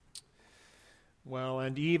Well,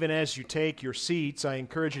 and even as you take your seats, I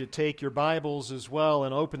encourage you to take your Bibles as well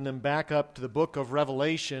and open them back up to the book of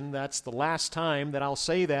Revelation. That's the last time that I'll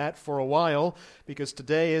say that for a while, because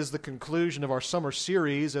today is the conclusion of our summer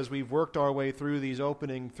series as we've worked our way through these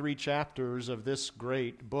opening 3 chapters of this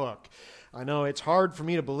great book. I know it's hard for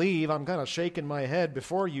me to believe, I'm kind of shaking my head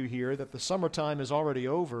before you here, that the summertime is already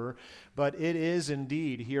over, but it is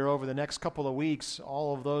indeed. Here over the next couple of weeks,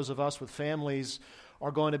 all of those of us with families are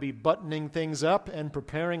going to be buttoning things up and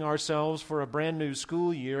preparing ourselves for a brand new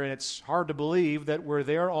school year, and it's hard to believe that we're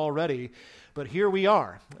there already. But here we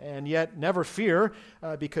are, and yet never fear,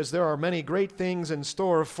 because there are many great things in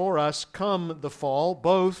store for us come the fall,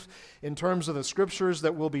 both in terms of the scriptures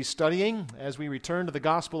that we'll be studying as we return to the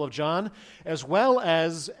Gospel of John, as well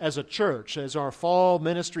as a church. As our fall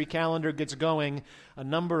ministry calendar gets going, a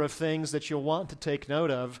number of things that you'll want to take note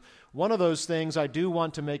of. One of those things I do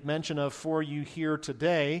want to make mention of for you here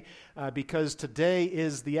today, because today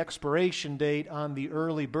is the expiration date on the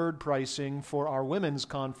early bird pricing for our women's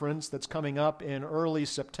conference that's coming up in early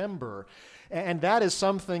September. And that is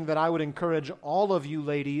something that I would encourage all of you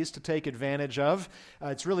ladies to take advantage of.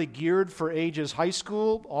 It's really geared for ages high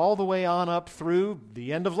school all the way on up through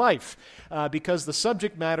the end of life, because the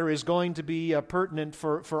subject matter is going to be pertinent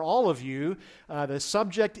for all of you. The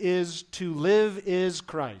subject is "To Live is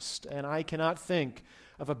Christ," and I cannot think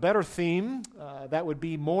of a better theme that would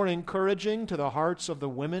be more encouraging to the hearts of the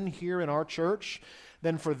women here in our church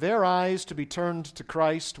than for their eyes to be turned to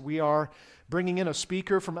Christ. We are bringing in a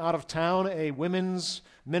speaker from out of town, a women's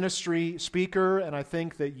ministry speaker, and I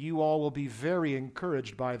think that you all will be very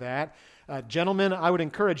encouraged by that. Gentlemen, I would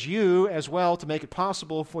encourage you as well to make it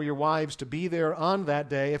possible for your wives to be there on that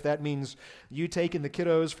day. If that means you taking the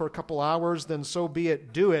kiddos for a couple hours, then so be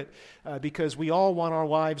it. Do it, because we all want our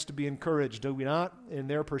wives to be encouraged, do we not, in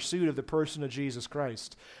their pursuit of the person of Jesus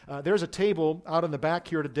Christ. There's a table out in the back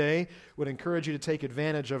here today. Would encourage you to take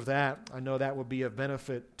advantage of that. I know that will be of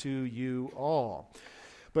benefit to you all.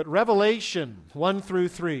 But Revelation 1 through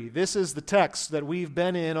 3, this is the text that we've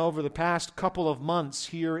been in over the past couple of months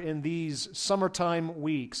here in these summertime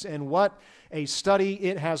weeks. And what a study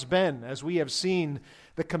it has been as we have seen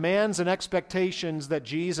the commands and expectations that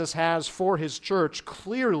Jesus has for his church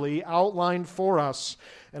clearly outlined for us.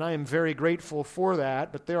 And I am very grateful for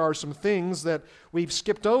that. But there are some things that we've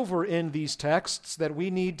skipped over in these texts that we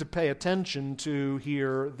need to pay attention to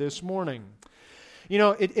here this morning. You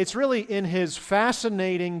know, it's really in his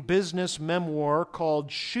fascinating business memoir called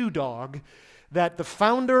Shoe Dog that the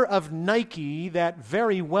founder of Nike, that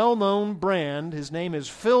very well-known brand, his name is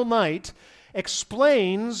Phil Knight,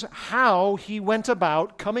 explains how he went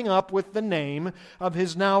about coming up with the name of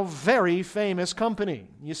his now very famous company.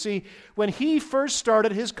 You see, when he first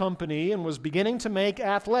started his company and was beginning to make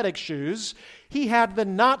athletic shoes, he had the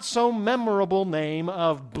not-so-memorable name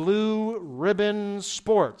of Blue Ribbon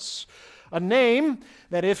Sports. A name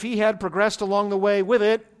that if he had progressed along the way with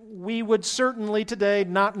it, we would certainly today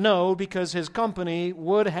not know because his company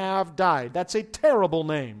would have died. That's a terrible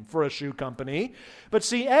name for a shoe company. But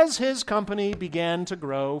see, as his company began to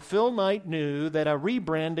grow, Phil Knight knew that a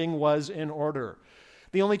rebranding was in order.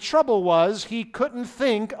 The only trouble was he couldn't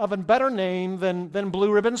think of a better name than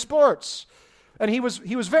Blue Ribbon Sports. And he was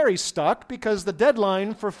very stuck because the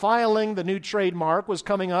deadline for filing the new trademark was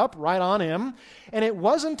coming up right on him. And it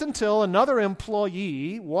wasn't until another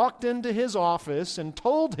employee walked into his office and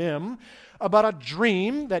told him about a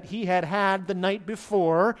dream that he had had the night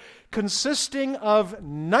before, consisting of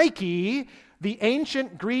Nike, the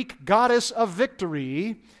ancient Greek goddess of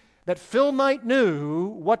victory, that Phil Knight knew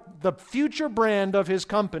what the future brand of his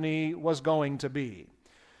company was going to be.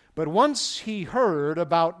 But once he heard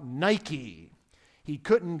about Nike, he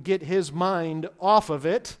couldn't get his mind off of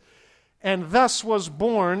it, and thus was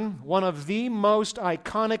born one of the most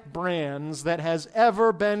iconic brands that has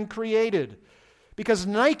ever been created. Because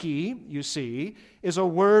Nike, you see, is a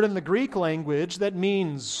word in the Greek language that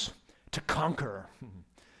means to conquer,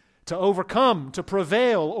 to overcome, to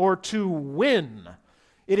prevail, or to win.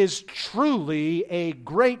 It is truly a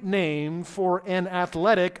great name for an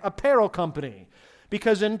athletic apparel company.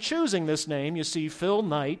 Because in choosing this name, you see, Phil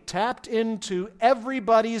Knight tapped into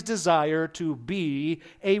everybody's desire to be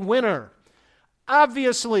a winner.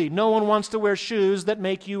 Obviously, no one wants to wear shoes that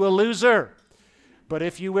make you a loser. But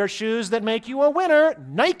if you wear shoes that make you a winner,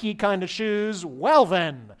 Nike kind of shoes, well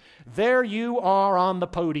then, there you are on the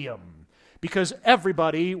podium. Because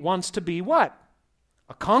everybody wants to be what?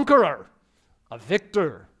 A conqueror, a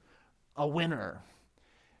victor, a winner.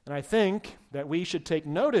 And I think that we should take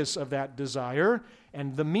notice of that desire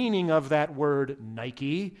and the meaning of that word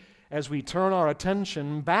Nike as we turn our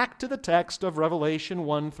attention back to the text of Revelation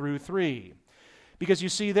 1 through 3. Because you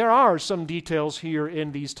see, there are some details here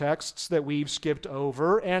in these texts that we've skipped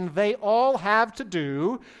over, and they all have to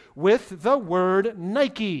do with the word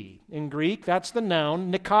Nike. In Greek, that's the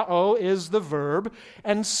noun. Nikao is the verb.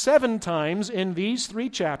 And 7 times in these 3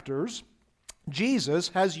 chapters, Jesus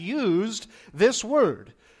has used this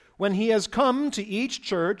word when he has come to each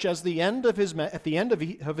church at the end of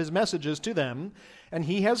his messages to them, and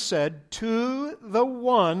he has said, "To the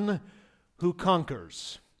one who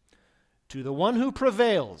conquers, to the one who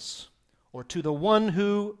prevails, or to the one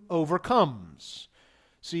who overcomes."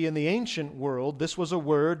 See, in the ancient world, this was a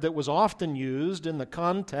word that was often used in the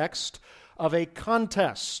context of a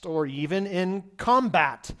contest or even in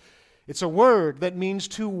combat. It's a word that means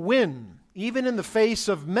to win, even in the face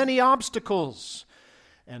of many obstacles.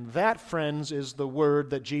 And that, friends, is the word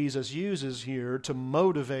that Jesus uses here to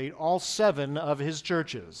motivate all 7 of his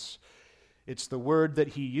churches. It's the word that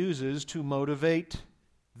he uses to motivate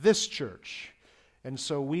this church. And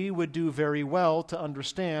so we would do very well to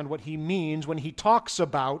understand what he means when he talks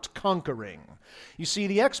about conquering. You see,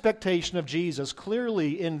 the expectation of Jesus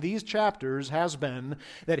clearly in these chapters has been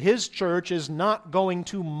that his church is not going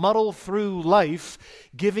to muddle through life,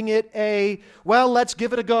 giving it a, well, let's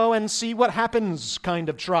give it a go and see what happens kind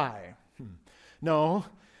of try. No,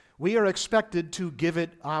 we are expected to give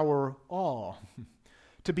it our all,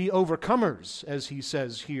 to be overcomers, as he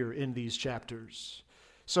says here in these chapters.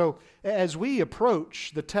 So, as we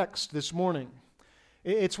approach the text this morning,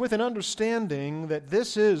 it's with an understanding that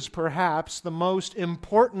this is perhaps the most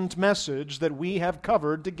important message that we have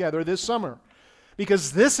covered together this summer.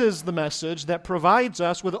 Because this is the message that provides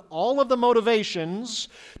us with all of the motivations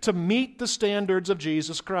to meet the standards of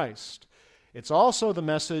Jesus Christ. It's also the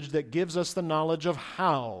message that gives us the knowledge of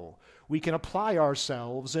how we can apply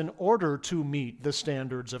ourselves in order to meet the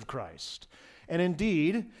standards of Christ. And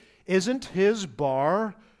indeed, isn't his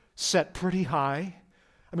bar set pretty high?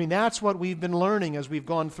 I mean, that's what we've been learning as we've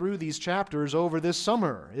gone through these chapters over this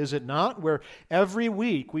summer, is it not? Where every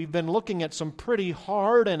week we've been looking at some pretty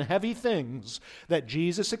hard and heavy things that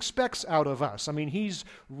Jesus expects out of us. I mean, he's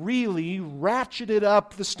really ratcheted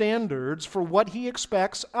up the standards for what he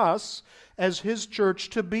expects us as his church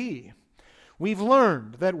to be. We've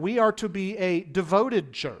learned that we are to be a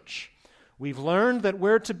devoted church. We've learned that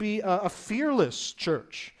we're to be a fearless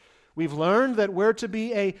church. We've learned that we're to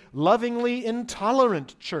be a lovingly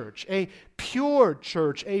intolerant church, a pure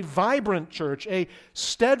church, a vibrant church, a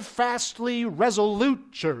steadfastly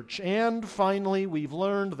resolute church. And finally, we've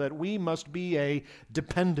learned that we must be a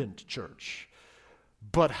dependent church.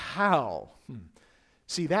 But how?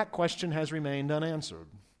 See, that question has remained unanswered.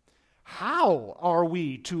 How are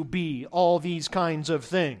we to be all these kinds of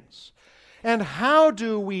things? And how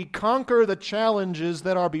do we conquer the challenges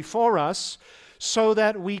that are before us so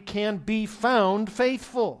that we can be found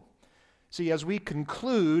faithful? See, as we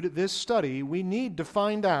conclude this study, we need to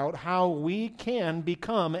find out how we can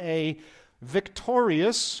become a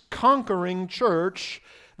victorious, conquering church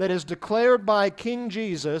that is declared by King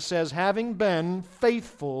Jesus as having been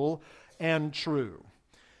faithful and true.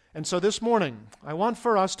 And so this morning, I want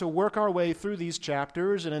for us to work our way through these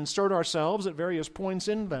chapters and insert ourselves at various points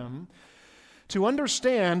in them to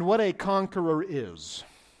understand what a conqueror is.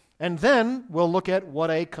 And then we'll look at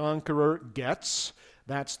what a conqueror gets.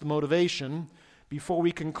 That's the motivation. Before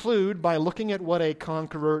we conclude by looking at what a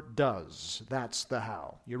conqueror does. That's the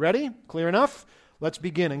how. You ready? Clear enough? Let's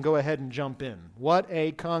begin and go ahead and jump in. What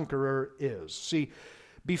a conqueror is. See,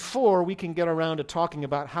 before we can get around to talking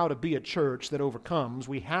about how to be a church that overcomes,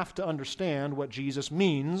 we have to understand what Jesus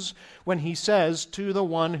means when he says, "to the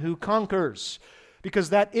one who conquers."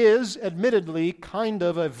 Because that is, admittedly, kind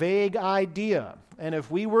of a vague idea. And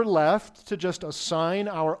if we were left to just assign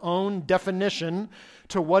our own definition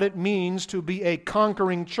to what it means to be a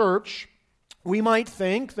conquering church, we might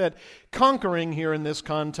think that conquering here in this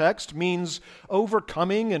context means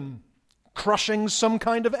overcoming and crushing some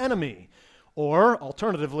kind of enemy. Or,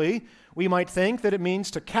 alternatively, we might think that it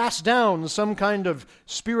means to cast down some kind of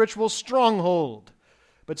spiritual stronghold.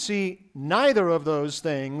 But see, neither of those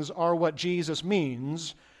things are what Jesus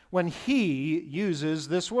means when he uses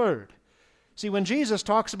this word. See, when Jesus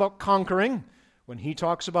talks about conquering, when he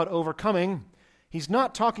talks about overcoming, he's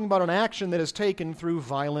not talking about an action that is taken through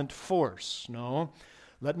violent force. No.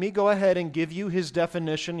 Let me go ahead and give you his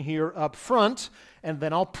definition here up front, and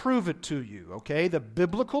then I'll prove it to you, okay? The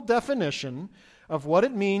biblical definition of what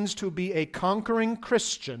it means to be a conquering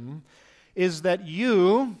Christian is that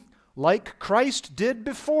you, like Christ did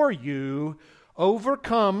before you,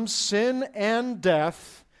 overcome sin and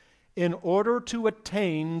death in order to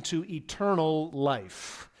attain to eternal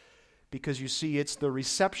life. Because you see, it's the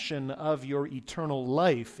reception of your eternal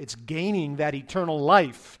life. It's gaining that eternal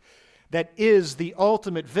life that is the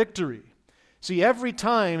ultimate victory. See, every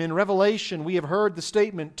time in Revelation we have heard the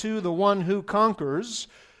statement, to the one who conquers,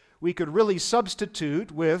 we could really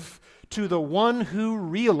substitute with, to the one who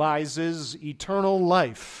realizes eternal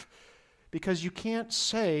life. Because you can't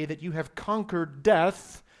say that you have conquered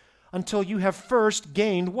death until you have first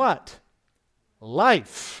gained what?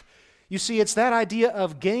 Life. You see, it's that idea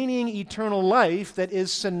of gaining eternal life that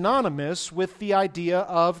is synonymous with the idea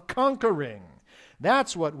of conquering.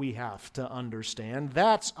 That's what we have to understand.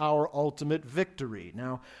 That's our ultimate victory.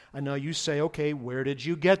 Now, I know you say, okay, where did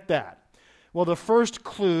you get that? Well, the first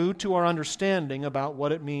clue to our understanding about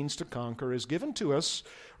what it means to conquer is given to us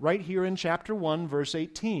right here in chapter 1, verse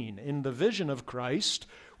 18, in the vision of Christ,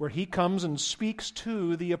 where he comes and speaks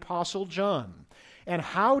to the Apostle John. And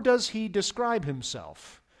how does he describe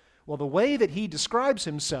himself? Well, the way that he describes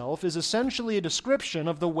himself is essentially a description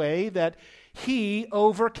of the way that he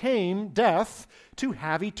overcame death to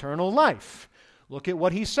have eternal life. Look at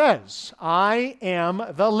what he says. I am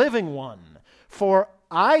the living one, for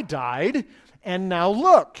I died, and now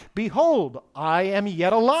look, behold, I am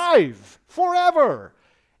yet alive forever,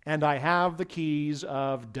 and I have the keys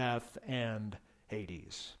of death and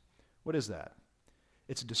Hades. What is that?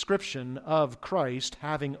 It's a description of Christ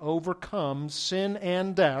having overcome sin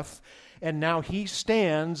and death, and now he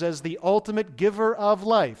stands as the ultimate giver of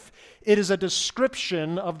life. It is a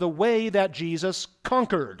description of the way that Jesus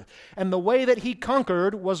conquered. And the way that he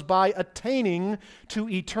conquered was by attaining to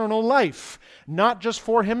eternal life, not just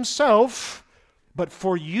for himself, but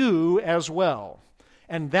for you as well.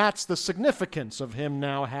 And that's the significance of him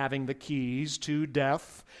now having the keys to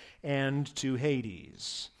death and to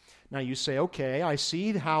Hades. Now you say, okay, I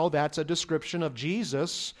see how that's a description of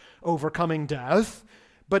Jesus overcoming death,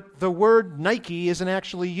 but the word Nike isn't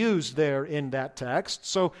actually used there in that text.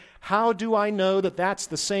 So how do I know that that's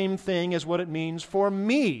the same thing as what it means for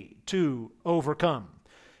me to overcome?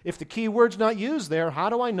 If the key word's not used there, how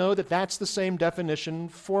do I know that that's the same definition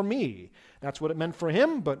for me? That's what it meant for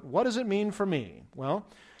him, but what does it mean for me? Well,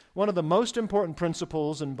 one of the most important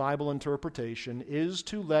principles in Bible interpretation is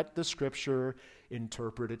to let the Scripture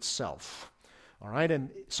interpret itself. All right, and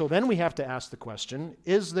so then we have to ask the question,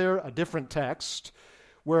 is there a different text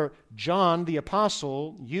where John the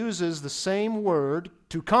Apostle uses the same word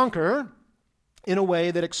to conquer in a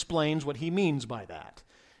way that explains what he means by that?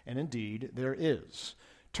 And indeed, there is.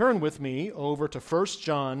 Turn with me over to 1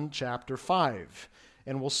 John chapter 5,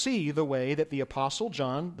 and we'll see the way that the Apostle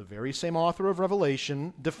John, the very same author of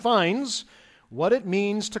Revelation, defines what it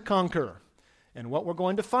means to conquer. And what we're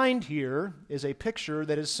going to find here is a picture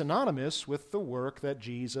that is synonymous with the work that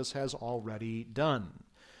Jesus has already done.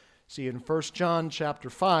 See, in 1 John chapter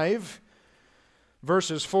 5,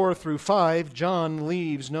 verses 4 through 5, John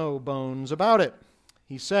leaves no bones about it.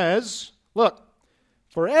 He says, look,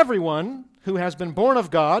 for everyone who has been born of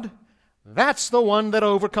God, that's the one that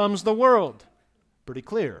overcomes the world. Pretty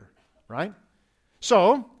clear, right?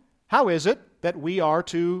 So, how is it that we are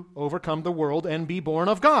to overcome the world and be born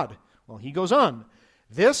of God? Well, he goes on.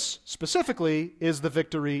 This specifically is the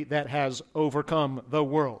victory that has overcome the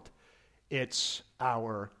world. It's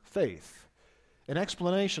our faith. An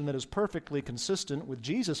explanation that is perfectly consistent with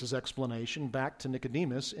Jesus' explanation back to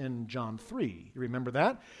Nicodemus in John 3. You remember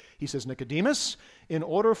that? He says, Nicodemus, in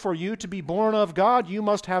order for you to be born of God, you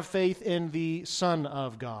must have faith in the Son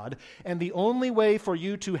of God. And the only way for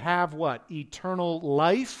you to have what? Eternal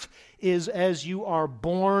life is as you are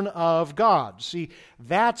born of God. See,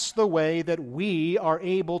 that's the way that we are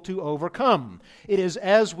able to overcome. It is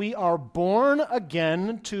as we are born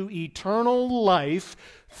again to eternal life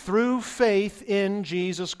through faith in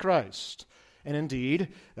Jesus Christ. And indeed,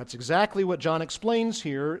 that's exactly what John explains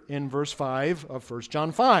here in verse 5 of 1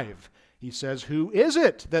 John 5. He says, who is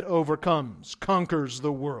it that overcomes, conquers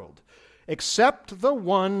the world, except the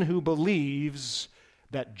one who believes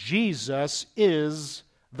that Jesus is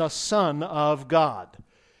the Son of God?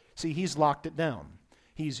 See, he's locked it down.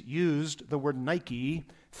 He's used the word Nike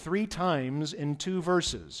 3 times in 2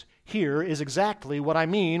 verses. Here is exactly what I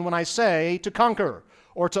mean when I say to conquer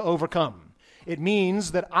or to overcome. It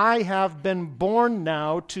means that I have been born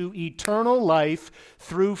now to eternal life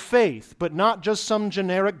through faith, but not just some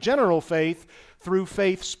generic general faith, through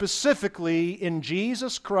faith specifically in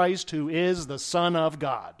Jesus Christ, who is the Son of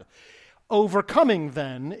God. Overcoming,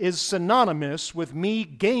 then, is synonymous with me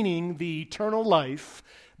gaining the eternal life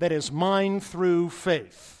that is mine through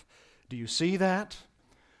faith. Do you see that?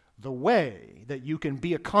 The way that you can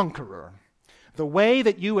be a conqueror, the way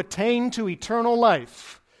that you attain to eternal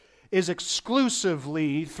life, is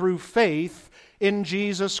exclusively through faith in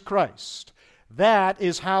Jesus Christ. That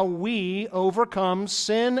is how we overcome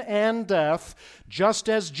sin and death, just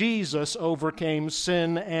as Jesus overcame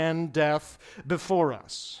sin and death before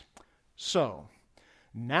us. So,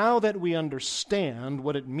 now that we understand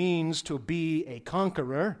what it means to be a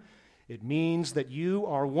conqueror, it means that you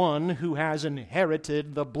are one who has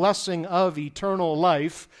inherited the blessing of eternal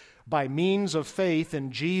life by means of faith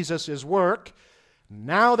in Jesus' work.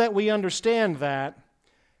 Now that we understand that,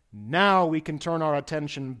 now we can turn our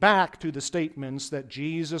attention back to the statements that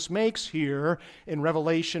Jesus makes here in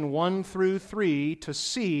Revelation 1 through 3 to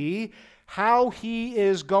see how he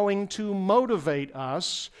is going to motivate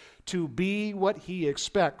us to be what he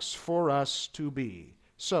expects for us to be.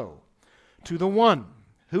 So, to the one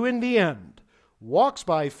who in the end walks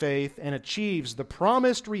by faith and achieves the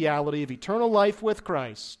promised reality of eternal life with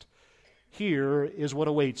Christ, here is what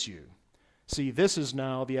awaits you. See, this is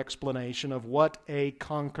now the explanation of what a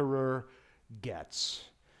conqueror gets.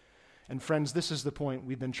 And friends, this is the point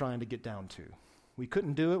we've been trying to get down to. We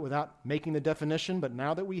couldn't do it without making the definition, but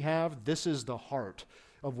now that we have, this is the heart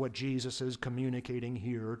of what Jesus is communicating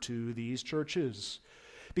here to these churches.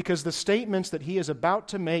 Because the statements that he is about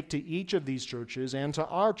to make to each of these churches and to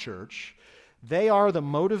our church, they are the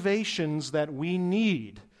motivations that we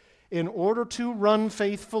need in order to run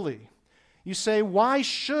faithfully. You say, why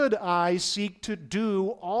should I seek to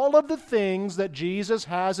do all of the things that Jesus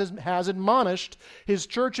has admonished his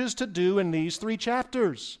churches to do in these 3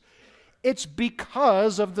 chapters? It's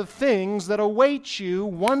because of the things that await you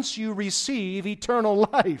once you receive eternal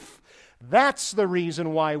life. That's the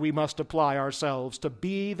reason why we must apply ourselves to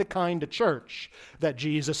be the kind of church that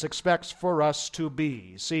Jesus expects for us to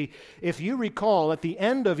be. See, if you recall, at the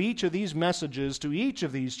end of each of these messages to each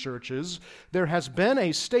of these churches, there has been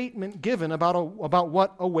a statement given about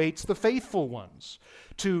what awaits the faithful ones.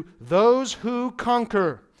 To those who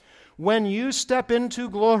conquer, when you step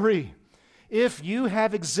into glory, if you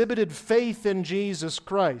have exhibited faith in Jesus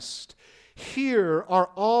Christ, here are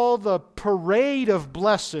all the parade of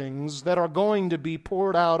blessings that are going to be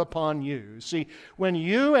poured out upon you. See, when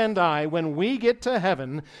you and I, when we get to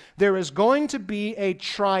heaven, there is going to be a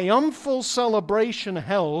triumphal celebration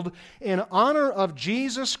held in honor of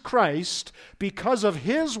Jesus Christ because of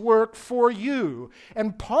his work for you.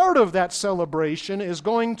 And part of that celebration is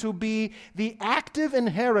going to be the active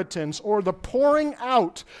inheritance or the pouring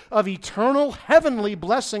out of eternal heavenly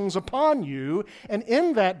blessings upon you. And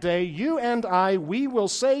in that day, you and I, we will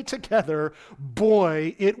say together,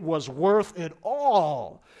 boy, it was worth it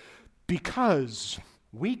all. Because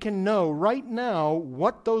we can know right now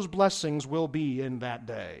what those blessings will be in that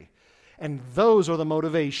day. And those are the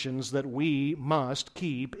motivations that we must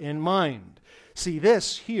keep in mind. See,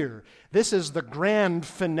 this here, this is the grand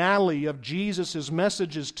finale of Jesus'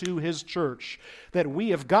 messages to his church that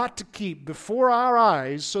we have got to keep before our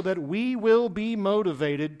eyes so that we will be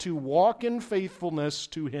motivated to walk in faithfulness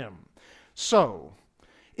to him. So,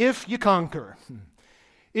 if you conquer,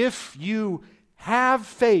 if you have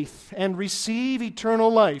faith and receive eternal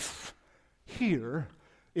life, here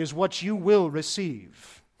is what you will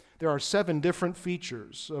receive. There are 7 different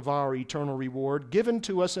features of our eternal reward given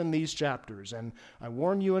to us in these chapters, and I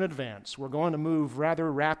warn you in advance, we're going to move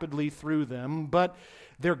rather rapidly through them, but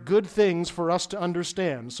they're good things for us to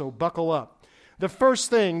understand, so buckle up. The first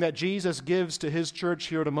thing that Jesus gives to his church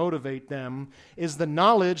here to motivate them is the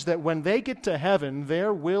knowledge that when they get to heaven,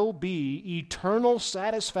 there will be eternal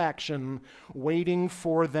satisfaction waiting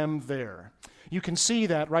for them there. You can see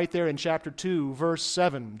that right there in chapter 2, verse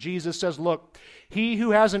 7. Jesus says, look, he who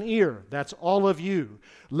has an ear, that's all of you,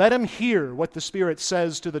 let him hear what the Spirit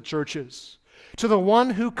says to the churches. To the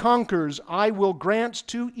one who conquers, I will grant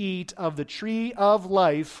to eat of the tree of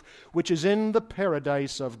life, which is in the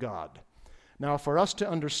paradise of God. Now, for us to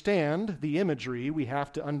understand the imagery, we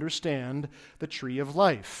have to understand the tree of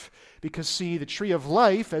life. Because, see, the tree of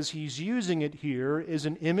life, as he's using it here, is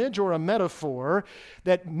an image or a metaphor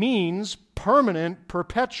that means permanent,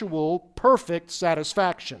 perpetual, perfect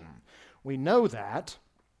satisfaction. We know that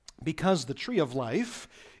because the tree of life,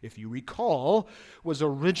 if you recall, was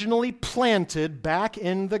originally planted back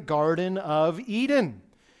in the Garden of Eden.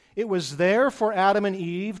 It was there for Adam and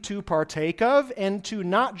Eve to partake of and to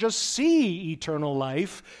not just see eternal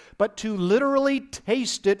life, but to literally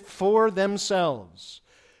taste it for themselves.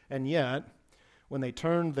 And yet, when they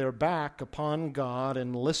turned their back upon God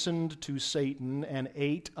and listened to Satan and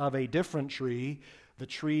ate of a different tree, the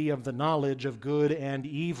tree of the knowledge of good and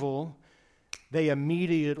evil, they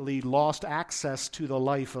immediately lost access to the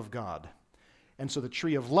life of God. And so the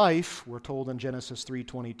tree of life, we're told in Genesis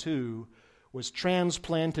 3:22, was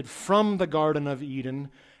transplanted from the Garden of Eden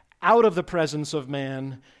out of the presence of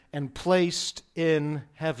man and placed in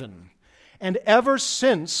heaven. And ever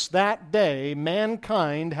since that day,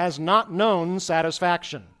 mankind has not known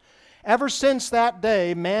satisfaction. Ever since that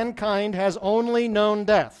day, mankind has only known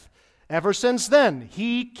death. Ever since then,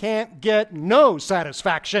 he can't get no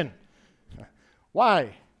satisfaction.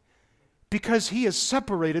 Why? Because he is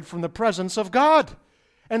separated from the presence of God.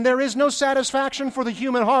 And there is no satisfaction for the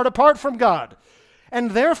human heart apart from God.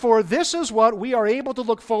 And therefore, this is what we are able to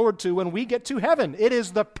look forward to when we get to heaven. It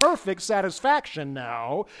is the perfect satisfaction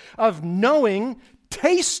now of knowing,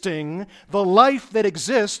 tasting the life that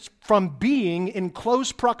exists from being in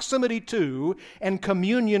close proximity to and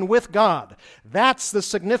communion with God. That's the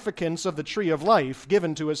significance of the tree of life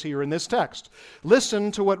given to us here in this text.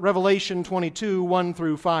 Listen to what Revelation 22, 1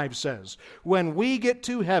 through 5 says. When we get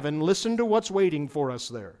to heaven, listen to what's waiting for us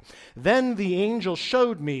there. Then the angel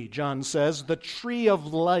showed me, John says, the tree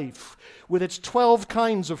of life, with its 12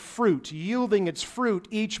 kinds of fruit, yielding its fruit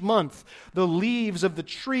each month. The leaves of the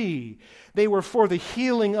tree, they were for the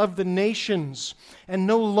healing of the nations. And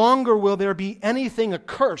no longer will there be anything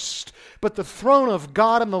accursed, but the throne of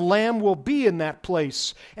God and the Lamb will be in that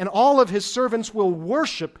place, and all of his servants will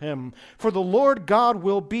worship him. For the Lord God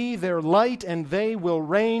will be their light, and they will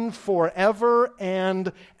reign forever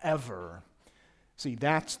and ever. See,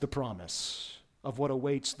 that's the promise of what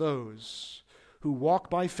awaits those who walk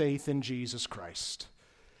by faith in Jesus Christ.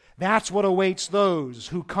 That's what awaits those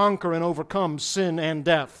who conquer and overcome sin and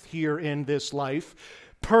death here in this life.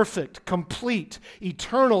 Perfect, complete,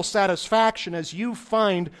 eternal satisfaction as you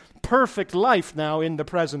find perfect life now in the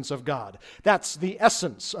presence of God. That's the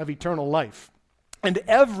essence of eternal life. And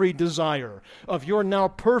every desire of your now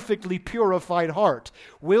perfectly purified heart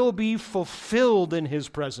will be fulfilled in his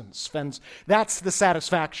presence. Friends, that's the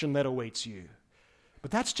satisfaction that awaits you. But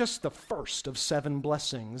that's just the first of 7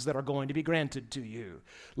 blessings that are going to be granted to you.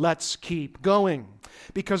 Let's keep going.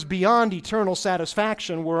 Because beyond eternal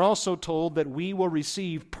satisfaction, we're also told that we will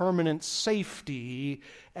receive permanent safety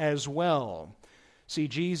as well. See,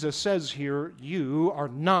 Jesus says here, you are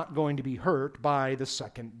not going to be hurt by the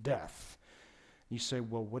second death. You say,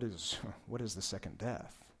 well, what is the second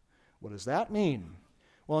death? What does that mean?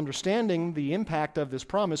 Well, understanding the impact of this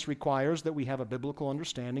promise requires that we have a biblical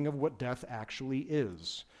understanding of what death actually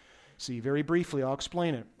is. See, very briefly, I'll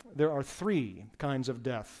explain it. There are 3 kinds of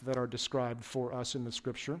death that are described for us in the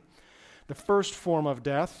Scripture. The first form of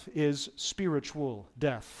death is spiritual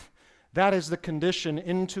death. That is the condition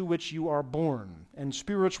into which you are born. And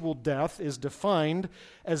spiritual death is defined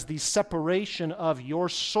as the separation of your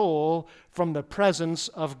soul from the presence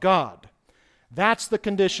of God. That's the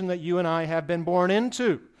condition that you and I have been born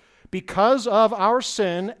into. Because of our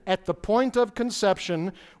sin, at the point of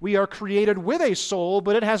conception, we are created with a soul,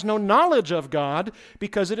 but it has no knowledge of God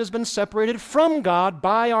because it has been separated from God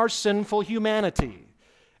by our sinful humanity.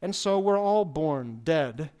 And so we're all born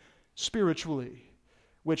dead spiritually,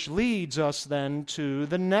 which leads us then to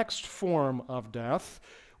the next form of death,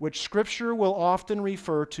 which Scripture will often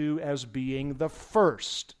refer to as being the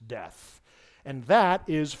first death. And that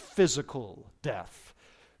is physical death.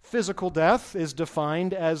 Physical death is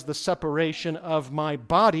defined as the separation of my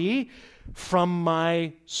body from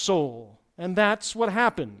my soul. And that's what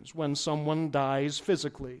happens when someone dies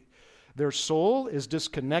physically. Their soul is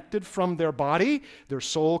disconnected from their body. Their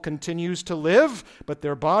soul continues to live, but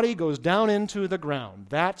their body goes down into the ground.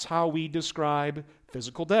 That's how we describe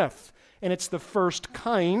physical death. And it's the first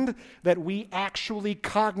kind that we actually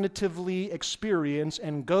cognitively experience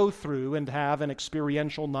and go through and have an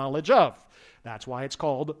experiential knowledge of. That's why it's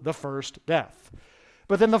called the first death.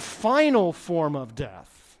 But then the final form of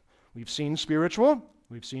death, we've seen spiritual,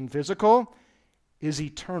 we've seen physical, is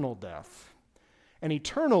eternal death. And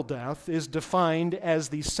eternal death is defined as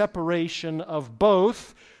the separation of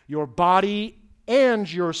both your body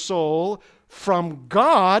and your soul from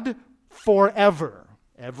God forever.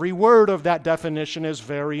 Every word of that definition is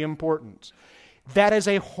very important. That is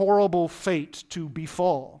a horrible fate to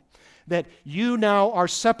befall. That you now are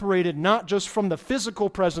separated not just from the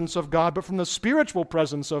physical presence of God, but from the spiritual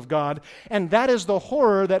presence of God. And that is the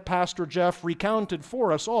horror that Pastor Jeff recounted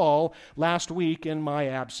for us all last week in my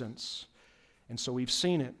absence. And so we've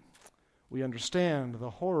seen it. We understand the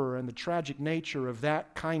horror and the tragic nature of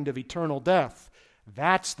that kind of eternal death.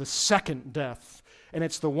 That's the second death. And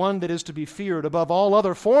it's the one that is to be feared above all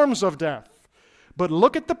other forms of death. But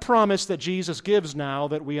look at the promise that Jesus gives now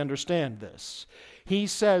that we understand this. He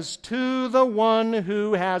says, to the one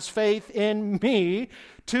who has faith in me,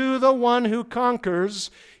 to the one who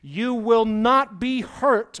conquers, you will not be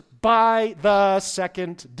hurt by the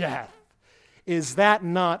second death. Is that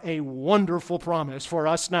not a wonderful promise for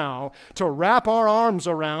us now to wrap our arms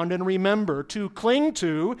around and remember, to cling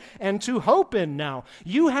to, and to hope in now?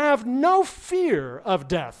 You have no fear of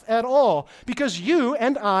death at all, because you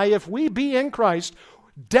and I, if we be in Christ,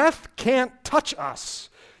 death can't touch us.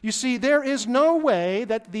 You see, there is no way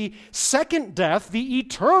that the second death, the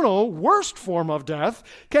eternal worst form of death,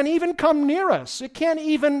 can even come near us. It can't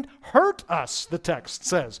even hurt us, the text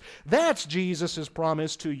says. That's Jesus'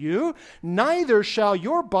 promise to you. Neither shall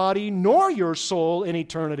your body nor your soul in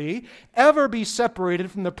eternity ever be separated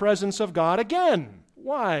from the presence of God again.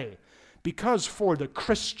 Why? Because for the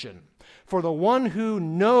Christian, for the one who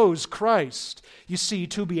knows Christ, you see,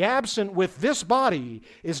 to be absent with this body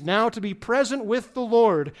is now to be present with the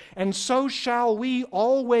Lord, and so shall we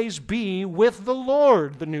always be with the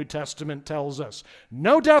Lord, the New Testament tells us.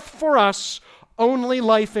 No death for us, only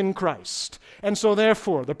life in Christ. And so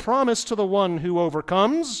therefore, the promise to the one who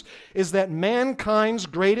overcomes is that mankind's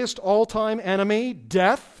greatest all-time enemy,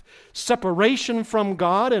 death, separation from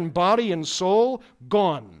God in body and soul,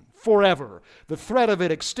 gone forever. The threat of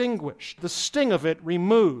it extinguished, the sting of it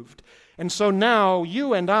removed. And so now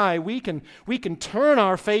you and I, we can turn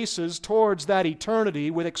our faces towards that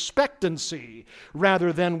eternity with expectancy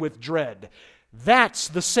rather than with dread. That's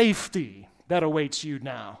the safety that awaits you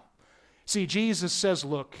now. See, Jesus says,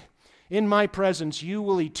 look, in my presence you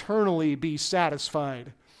will eternally be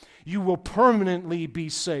satisfied. You will permanently be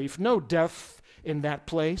safe. No death in that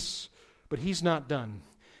place. But he's not done.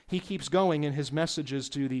 He keeps going in his messages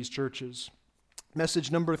to these churches.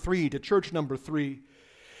 Message number 3 to church number 3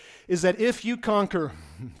 is that if you conquer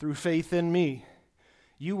through faith in me,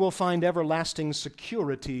 you will find everlasting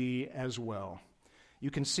security as well.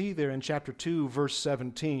 You can see there in chapter 2, verse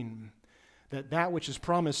 17, that which is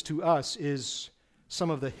promised to us is some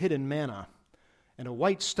of the hidden manna and a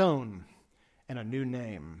white stone and a new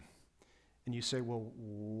name. And you say, well,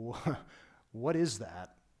 what is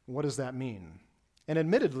that? What does that mean? And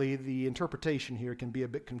admittedly, the interpretation here can be a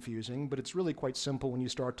bit confusing, but it's really quite simple when you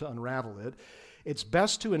start to unravel it. It's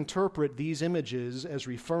best to interpret these images as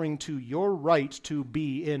referring to your right to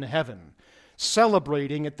be in heaven,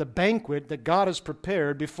 celebrating at the banquet that God has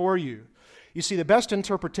prepared before you. You see, the best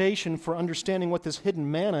interpretation for understanding what this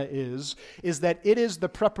hidden manna is that it is the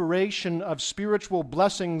preparation of spiritual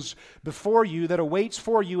blessings before you that awaits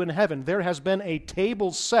for you in heaven. There has been a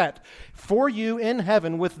table set for you in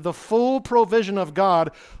heaven with the full provision of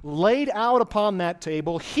God laid out upon that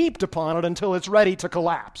table, heaped upon it until it's ready to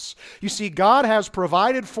collapse. You see, God has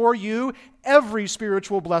provided for you every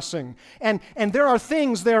spiritual blessing. And there are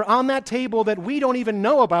things there on that table that we don't even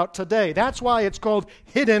know about today. That's why it's called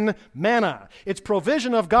hidden manna. It's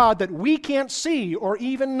provision of God that we can't see or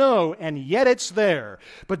even know, and yet it's there.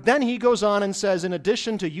 But then he goes on and says, in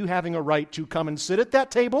addition to you having a right to come and sit at that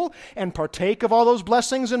table and partake of all those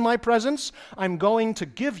blessings in my presence, I'm going to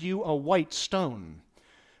give you a white stone,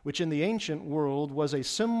 which in the ancient world was a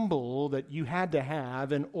symbol that you had to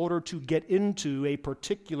have in order to get into a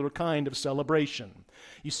particular kind of celebration.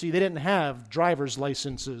 You see, they didn't have driver's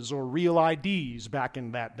licenses or real IDs back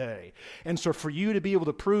in that day. And so for you to be able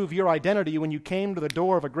to prove your identity when you came to the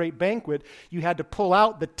door of a great banquet, you had to pull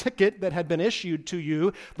out the ticket that had been issued to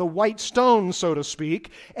you, the white stone, so to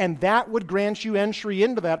speak, and that would grant you entry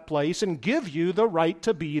into that place and give you the right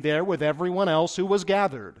to be there with everyone else who was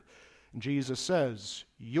gathered. Jesus says,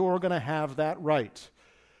 you're going to have that right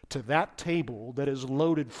to that table that is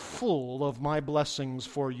loaded full of my blessings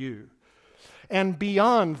for you. And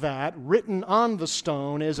beyond that, written on the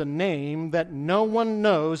stone is a name that no one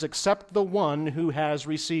knows except the one who has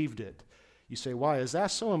received it. You say, why is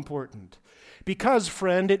that so important? Because,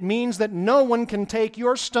 friend, it means that no one can take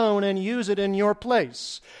your stone and use it in your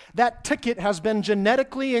place. That ticket has been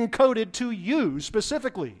genetically encoded to you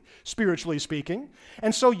specifically, spiritually speaking.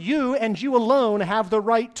 And so you and you alone have the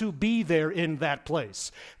right to be there in that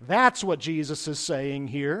place. That's what Jesus is saying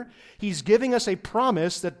here. He's giving us a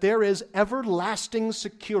promise that there is everlasting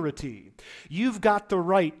security. You've got the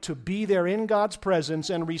right to be there in God's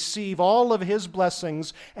presence and receive all of his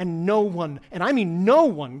blessings, and no one, and I mean no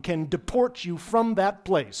one, can deport you from that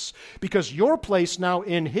place, because your place now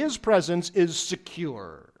in his presence is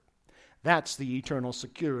secure. That's the eternal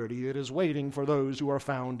security that is waiting for those who are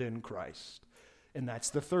found in Christ. And that's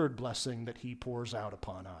the third blessing that he pours out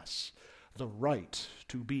upon us, the right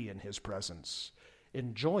to be in his presence,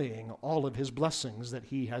 enjoying all of his blessings that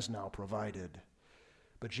he has now provided.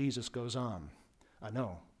 But Jesus goes on. I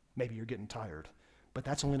know, maybe you're getting tired, but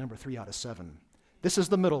that's only number 3 out of 7. This is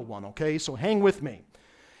the middle one, okay? So hang with me.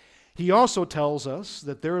 He also tells us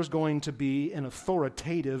that there is going to be an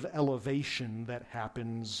authoritative elevation that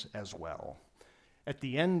happens as well. At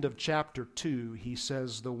the end of chapter 2, he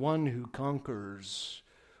says, the one who conquers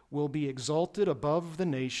will be exalted above the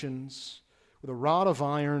nations. With a rod of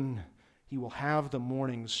iron, he will have the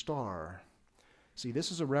morning star. See,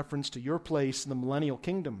 this is a reference to your place in the millennial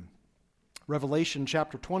kingdom. Revelation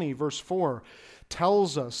chapter 20, verse 4,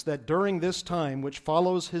 tells us that during this time, which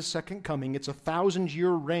follows his second coming, it's a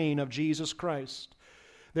 1,000-year reign of Jesus Christ.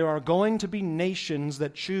 There are going to be nations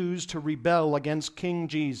that choose to rebel against King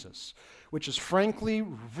Jesus, which is frankly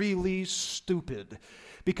really stupid,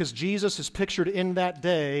 because Jesus is pictured in that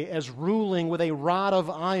day as ruling with a rod of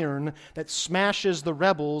iron that smashes the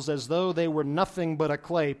rebels as though they were nothing but a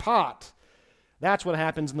clay pot. That's what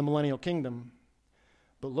happens in the millennial kingdom.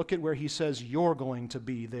 But look at where he says you're going to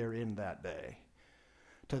be there in that day.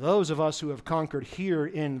 To those of us who have conquered here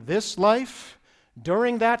in this life,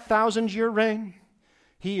 during that 1,000-year reign,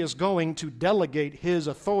 he is going to delegate his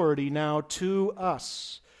authority now to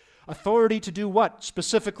us. Authority to do what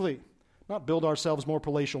specifically? Not build ourselves more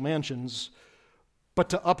palatial mansions, but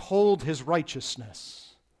to uphold his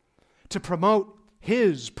righteousness, to promote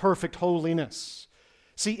his perfect holiness.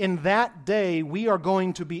 See, in that day, we are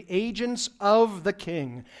going to be agents of the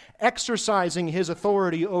King, exercising his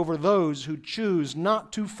authority over those who choose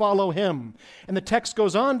not to follow him. And the text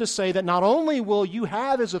goes on to say that not only will you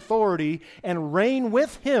have his authority and reign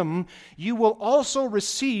with him, you will also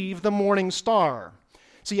receive the morning star.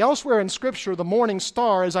 See, elsewhere in Scripture, the morning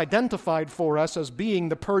star is identified for us as being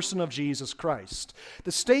the person of Jesus Christ.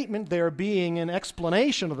 The statement there being an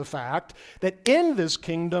explanation of the fact that in this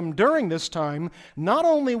kingdom, during this time, not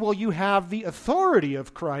only will you have the authority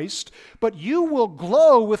of Christ, but you will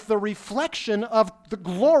glow with the reflection of the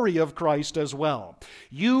glory of Christ as well.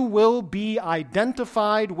 You will be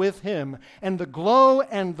identified with him, and the glow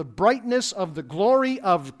and the brightness of the glory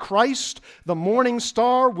of Christ, the morning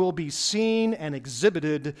star, will be seen and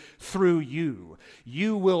exhibited through you.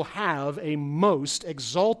 You will have a most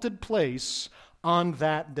exalted place on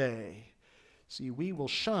that day. See, we will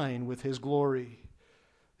shine with his glory.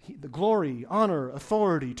 The glory, honor,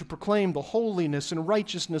 authority to proclaim the holiness and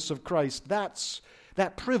righteousness of Christ,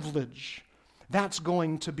 that privilege, that's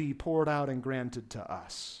going to be poured out and granted to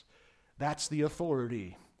us. That's the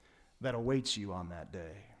authority that awaits you on that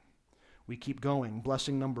day. We keep going.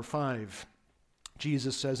 Blessing number 5.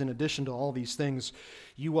 Jesus says, in addition to all these things,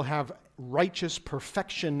 you will have righteous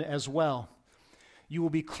perfection as well. You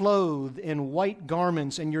will be clothed in white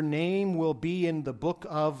garments, and your name will be in the book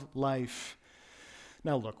of life.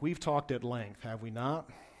 Now look, we've talked at length, have we not,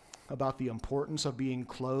 about the importance of being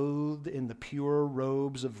clothed in the pure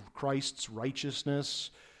robes of Christ's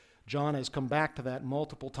righteousness. John has come back to that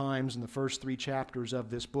multiple times in the first 3 chapters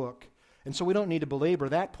of this book. And so we don't need to belabor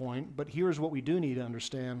that point, but here's what we do need to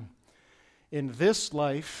understand. In this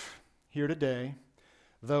life, here today,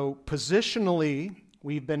 though positionally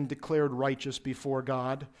we've been declared righteous before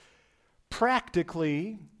God,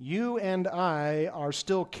 practically, you and I are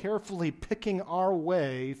still carefully picking our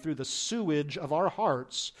way through the sewage of our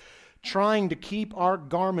hearts, trying to keep our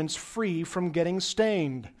garments free from getting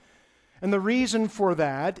stained. And the reason for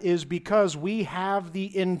that is because we have the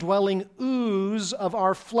indwelling ooze of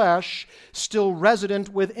our flesh still resident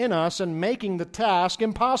within us and making the task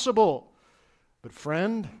impossible. But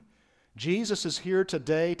friend, Jesus is here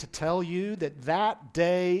today to tell you that that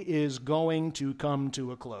day is going to come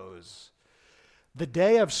to a close. The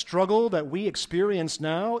day of struggle that we experience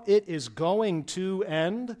now, it is going to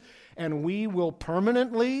end, and we will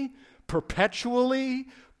permanently, perpetually,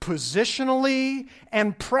 positionally,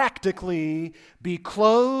 and practically be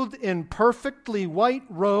clothed in perfectly white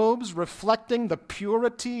robes reflecting the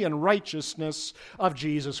purity and righteousness of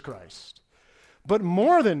Jesus Christ. But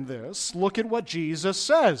more than this, look at what Jesus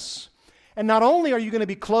says. And not only are you going to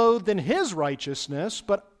be clothed in his righteousness,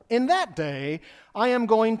 but in that day, I am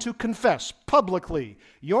going to confess publicly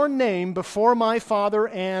your name before my Father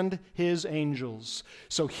and his angels.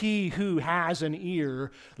 So he who has an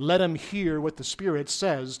ear, let him hear what the Spirit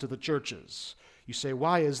says to the churches. You say,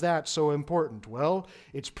 why is that so important? Well,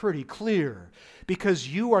 it's pretty clear. Because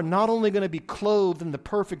you are not only going to be clothed in the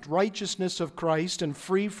perfect righteousness of Christ and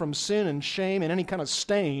free from sin and shame and any kind of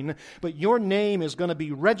stain, but your name is going to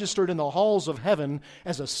be registered in the halls of heaven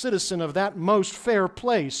as a citizen of that most fair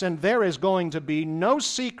place. And there is going to be no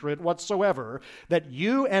secret whatsoever that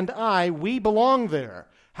you and I, we belong there.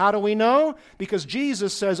 How do we know? Because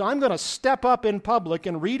Jesus says, I'm going to step up in public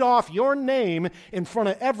and read off your name in front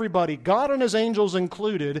of everybody, God and his angels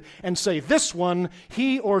included, and say, this one,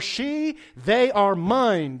 he or she, they are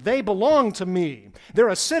mine. They belong to me. They're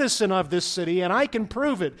a citizen of this city, and I can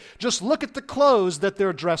prove it. Just look at the clothes that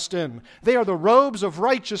they're dressed in. They are the robes of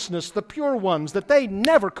righteousness, the pure ones that they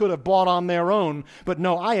never could have bought on their own. But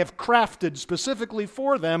no, I have crafted specifically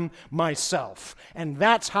for them myself. And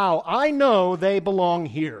that's how I know they belong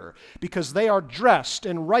here, because they are dressed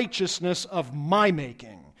in righteousness of my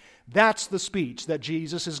making. That's the speech that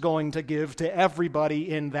Jesus is going to give to everybody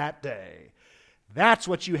in that day. That's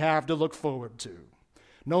what you have to look forward to.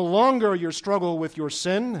 No longer your struggle with your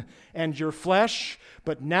sin and your flesh,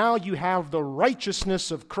 but now you have the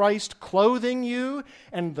righteousness of Christ clothing you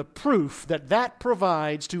and the proof that that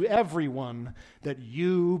provides to everyone that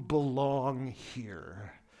you belong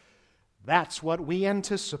here. That's what we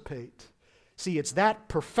anticipate. See, it's that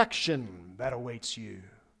perfection that awaits you.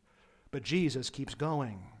 But Jesus keeps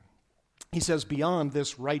going. He says, beyond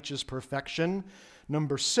this righteous perfection,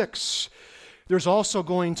 number 6, there's also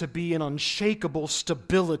going to be an unshakable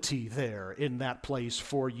stability there in that place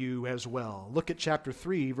for you as well. Look at chapter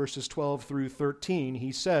 3, verses 12 through 13.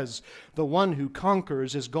 He says, the one who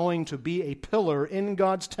conquers is going to be a pillar in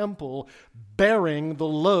God's temple, bearing the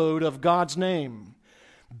load of God's name,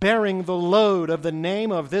 bearing the load of the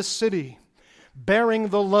name of this city, bearing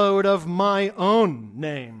the load of my own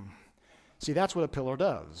name. See, that's what a pillar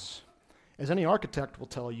does. As any architect will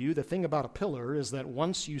tell you, the thing about a pillar is that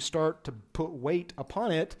once you start to put weight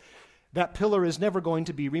upon it, that pillar is never going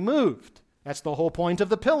to be removed. That's the whole point of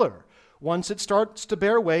the pillar. Once it starts to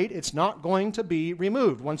bear weight, it's not going to be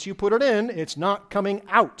removed. Once you put it in, it's not coming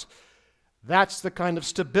out. That's the kind of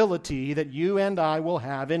stability that you and I will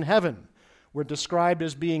have in heaven. We're described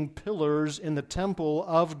as being pillars in the temple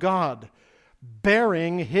of God,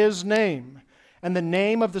 bearing his name, and the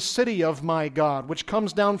name of the city of my God, which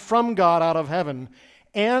comes down from God out of heaven,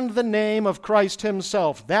 and the name of Christ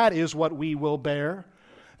himself. That is what we will bear.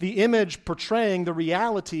 The image portraying the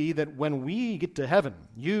reality that when we get to heaven,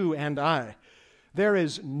 you and I, there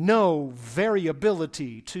is no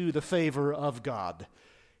variability to the favor of God.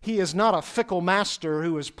 He is not a fickle master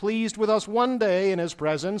who is pleased with us one day in his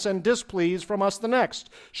presence and displeased from us the next,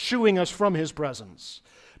 shooing us from his presence.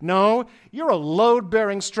 No, you're a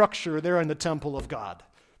load-bearing structure there in the temple of God.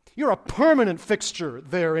 You're a permanent fixture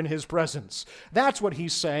there in his presence. That's what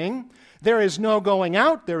he's saying. There is no going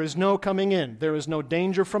out. There is no coming in. There is no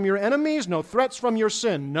danger from your enemies, no threats from your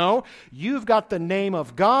sin. No, you've got the name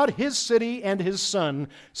of God, his city, and his Son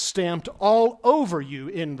stamped all over you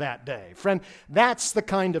in that day. Friend, that's the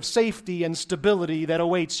kind of safety and stability that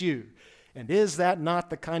awaits you. And is that not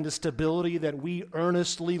the kind of stability that we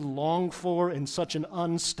earnestly long for in such an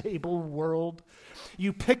unstable world?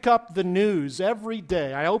 You pick up the news every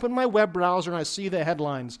day. I open my web browser and I see the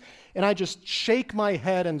headlines, and I just shake my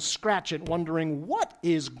head and scratch it, wondering, what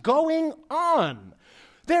is going on?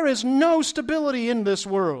 There is no stability in this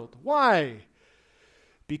world. Why?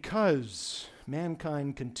 Because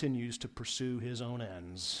mankind continues to pursue his own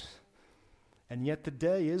ends. And yet the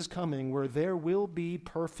day is coming where there will be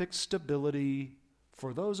perfect stability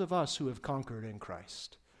for those of us who have conquered in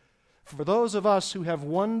Christ. For those of us who have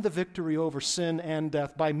won the victory over sin and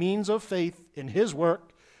death by means of faith in his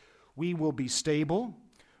work, we will be stable,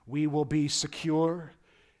 we will be secure,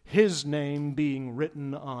 his name being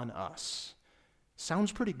written on us.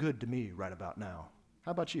 Sounds pretty good to me right about now.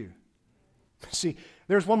 How about you? See,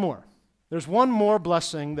 there's one more. There's one more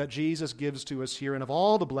blessing that Jesus gives to us here, and of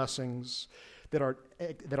all the blessings that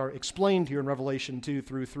are explained here in Revelation 2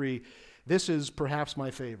 through 3, this is perhaps my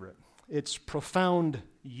favorite. It's profound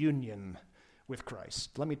union with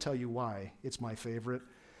Christ. Let me tell you why it's my favorite.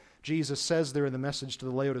 Jesus says there in the message to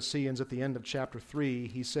the Laodiceans at the end of chapter 3,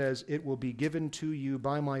 he says, "It will be given to you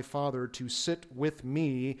by my Father to sit with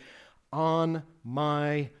me on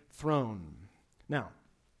my throne." Now,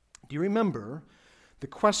 do you remember the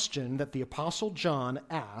question that the Apostle John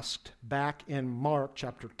asked back in Mark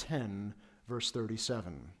chapter 10, verse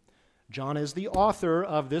 37. John is the author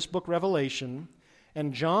of this book, Revelation,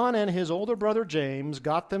 and John and his older brother James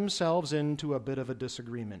got themselves into a bit of a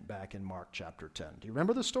disagreement back in Mark chapter 10. Do you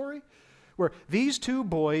remember the story? Where these two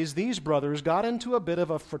boys, these brothers, got into a bit of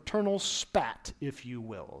a fraternal spat, if you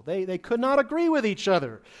will. They could not agree with each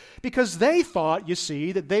other because they thought, you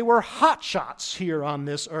see, that they were hotshots here on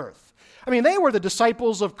this earth. I mean, they were the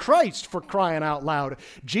disciples of Christ, for crying out loud.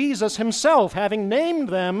 Jesus himself having named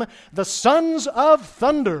them the sons of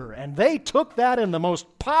thunder, and they took that in the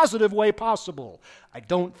most positive way possible. I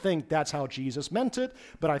don't think that's how Jesus meant it,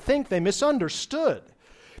 but I think they misunderstood.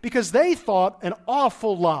 Because they thought an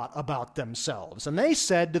awful lot about themselves. And they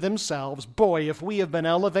said to themselves, boy, if we have been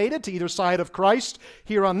elevated to either side of Christ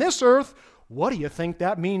here on this earth, what do you think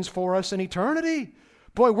that means for us in eternity?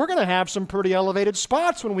 Boy, we're going to have some pretty elevated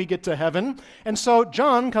spots when we get to heaven. And so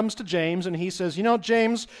John comes to James and he says, you know,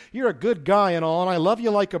 James, you're a good guy and all, and I love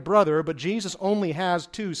you like a brother, but Jesus only has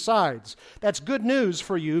two sides. That's good news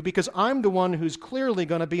for you because I'm the one who's clearly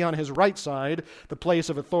going to be on his right side, the place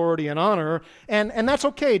of authority and honor. And that's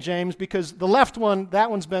okay, James, because the left one,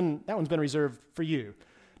 that one's been reserved for you.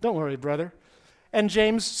 Don't worry, brother. And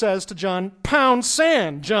James says to John, pound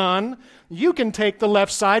sand, John. You can take the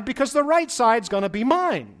left side because the right side's going to be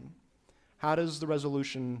mine. How does the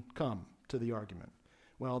resolution come to the argument?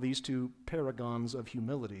 Well, these two paragons of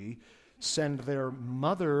humility send their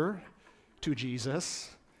mother to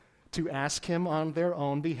Jesus to ask him on their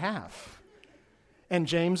own behalf. And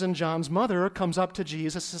James and John's mother comes up to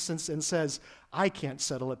Jesus and says, I can't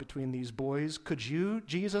settle it between these boys. Could you,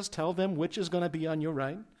 Jesus, tell them which is going to be on your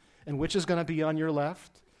right? And which is going to be on your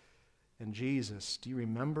left? And Jesus, do you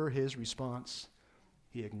remember his response?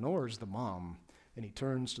 He ignores the mom and he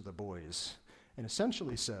turns to the boys and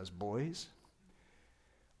essentially says, boys,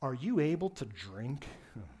 are you able to drink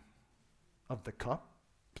of the cup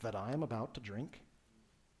that I am about to drink?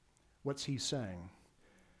 What's he saying?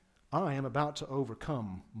 I am about to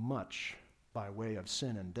overcome much by way of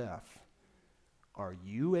sin and death. Are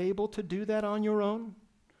you able to do that on your own?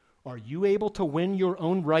 Are you able to win your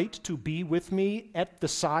own right to be with me at the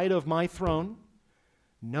side of my throne?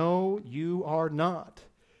 No, you are not.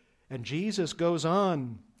 And Jesus goes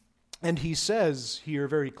on, and he says here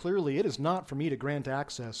very clearly, it is not for me to grant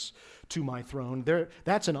access to my throne.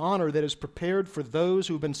 That's an honor that is prepared for those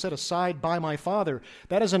who have been set aside by my Father.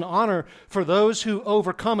 That is an honor for those who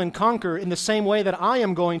overcome and conquer in the same way that I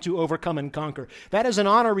am going to overcome and conquer. That is an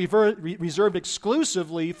honor reserved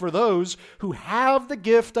exclusively for those who have the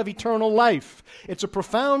gift of eternal life. It's a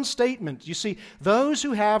profound statement. You see, those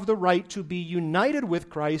who have the right to be united with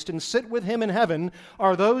Christ and sit with him in heaven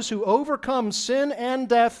are those who overcome sin and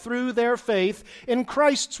death through their faith in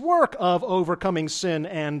Christ's work of overcoming sin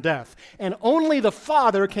and death. And only the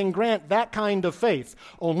Father can grant that kind of faith.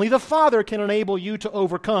 Only the Father can enable you to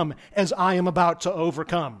overcome as I am about to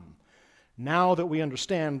overcome. Now that we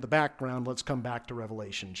understand the background, let's come back to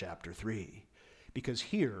Revelation chapter 3. Because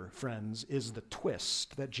here, friends, is the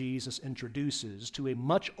twist that Jesus introduces to a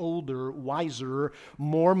much older, wiser,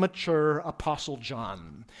 more mature Apostle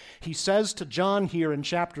John. He says to John here in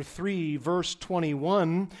chapter 3, verse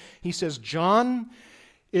 21, he says, John,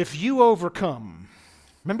 if you overcome...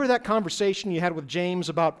 Remember that conversation you had with James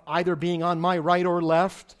about either being on my right or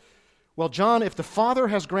left? Well, John, if the Father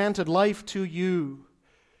has granted life to you,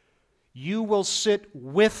 you will sit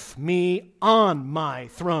with me on my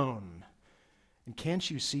throne. And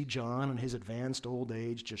can't you see John in his advanced old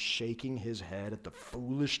age just shaking his head at the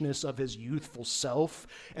foolishness of his youthful self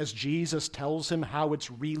as Jesus tells him how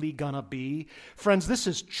it's really gonna be? Friends, this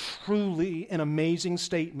is truly an amazing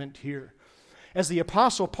statement here. As the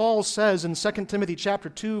Apostle Paul says in 2 Timothy chapter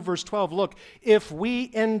 2, verse 12, look, if we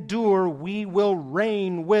endure, we will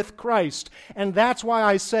reign with Christ. And that's why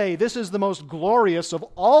I say this is the most glorious of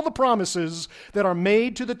all the promises that are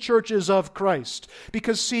made to the churches of Christ.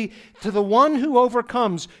 Because see, to the one who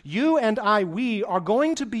overcomes, you and I, we are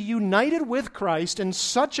going to be united with Christ in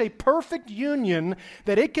such a perfect union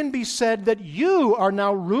that it can be said that you are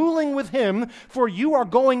now ruling with him, for you are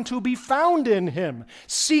going to be found in him,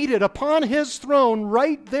 seated upon his throne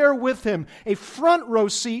right there with him, a front row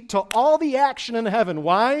seat to all the action in heaven.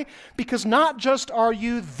 Why? Because not just are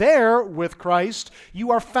you there with Christ,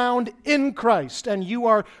 you are found in Christ, and you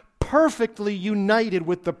are perfectly united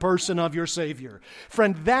with the person of your Savior.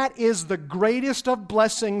 Friend, that is the greatest of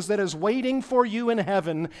blessings that is waiting for you in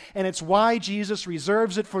heaven, and it's why Jesus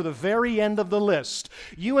reserves it for the very end of the list.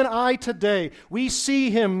 You and I today, we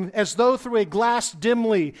see him as though through a glass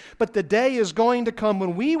dimly, but the day is going to come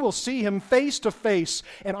when we will see him face to face,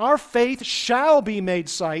 and our faith shall be made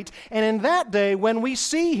sight, and in that day, when we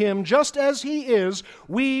see him just as he is,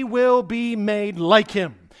 we will be made like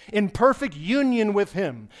him, in perfect union with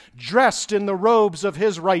him, dressed in the robes of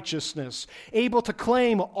his righteousness, able to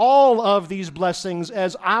claim all of these blessings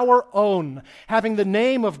as our own, having the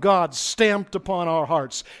name of God stamped upon our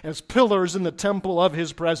hearts as pillars in the temple of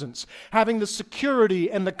his presence, having the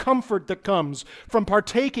security and the comfort that comes from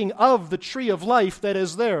partaking of the tree of life that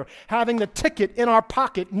is there, having the ticket in our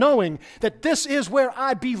pocket, knowing that this is where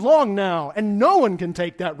I belong now, and no one can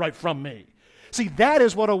take that right from me. See, that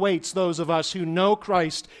is what awaits those of us who know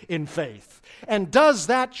Christ in faith. And does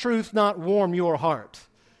that truth not warm your heart?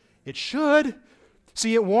 It should.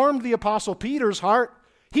 See, it warmed the Apostle Peter's heart.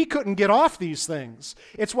 He couldn't get off these things.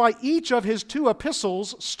 It's why each of his 2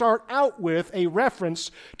 epistles start out with a reference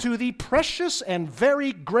to the precious and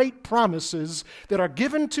very great promises that are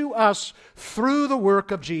given to us through the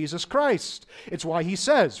work of Jesus Christ. It's why he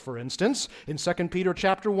says, for instance, in 2 Peter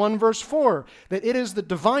chapter 1, verse 4, that it is the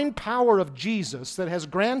divine power of Jesus that has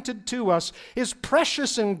granted to us his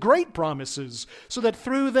precious and great promises, so that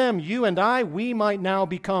through them you and I, we might now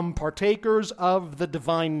become partakers of the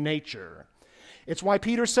divine nature. It's why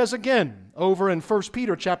Peter says again, over in 1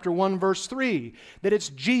 Peter chapter 1, verse 3, that it's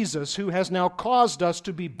Jesus who has now caused us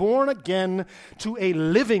to be born again to a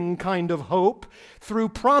living kind of hope through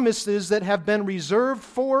promises that have been reserved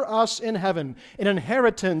for us in heaven, an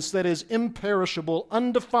inheritance that is imperishable,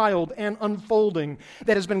 undefiled, and unfolding,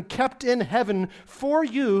 that has been kept in heaven for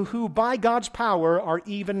you who by God's power are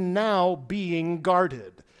even now being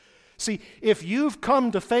guarded. See, if you've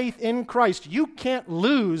come to faith in Christ, you can't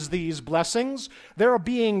lose these blessings. They're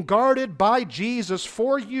being guarded by Jesus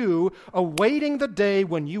for you, awaiting the day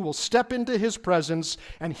when you will step into his presence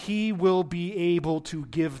and he will be able to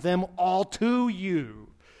give them all to you.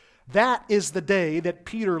 That is the day that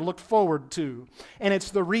Peter looked forward to. And it's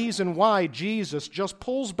the reason why Jesus just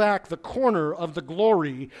pulls back the corner of the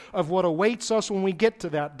glory of what awaits us when we get to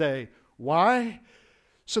that day. Why?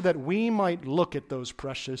 So that we might look at those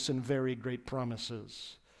precious and very great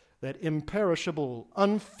promises, that imperishable,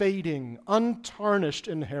 unfading, untarnished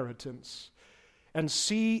inheritance, and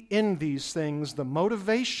see in these things the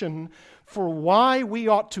motivation for why we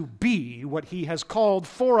ought to be what he has called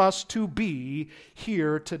for us to be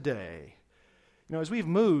here today. You know, as we've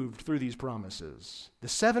moved through these promises, the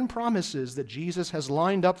 7 promises that Jesus has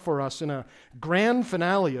lined up for us in a grand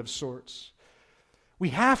finale of sorts, we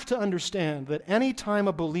have to understand that any time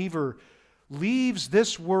a believer leaves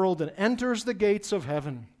this world and enters the gates of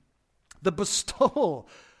heaven, the bestowal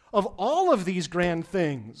of all of these grand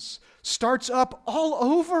things starts up all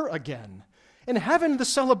over again. In heaven, the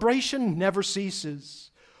celebration never ceases.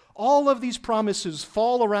 All of these promises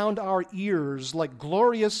fall around our ears like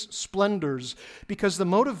glorious splendors because the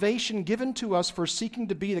motivation given to us for seeking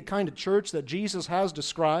to be the kind of church that Jesus has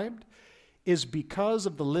described is because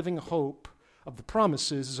of the living hope of the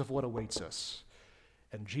promises of what awaits us.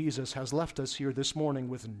 And Jesus has left us here this morning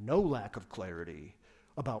with no lack of clarity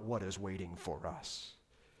about what is waiting for us.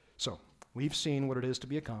 So, we've seen what it is to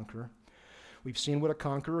be a conqueror. We've seen what a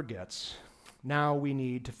conqueror gets. Now we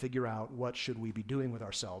need to figure out what should we be doing with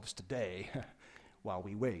ourselves today while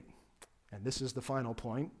we wait. And this is the final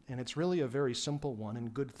point, and it's really a very simple one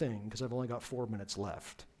and good thing because I've only got 4 minutes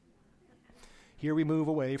left. Here we move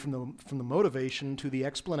away from the motivation to the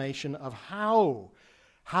explanation of how.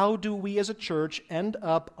 How do we as a church end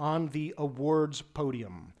up on the awards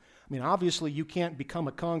podium? I mean, obviously you can't become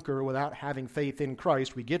a conqueror without having faith in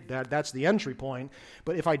Christ. We get that. That's the entry point.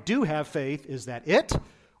 But if I do have faith, is that it?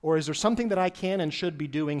 Or is there something that I can and should be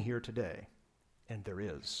doing here today? And there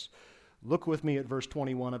is. Look with me at verse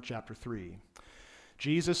 21 of chapter 3.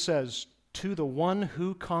 Jesus says, "To the one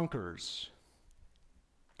who conquers,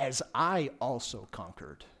 as I also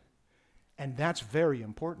conquered." And that's very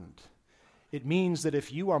important. It means that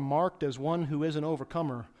if you are marked as one who is an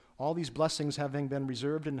overcomer, all these blessings having been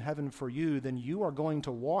reserved in heaven for you, then you are going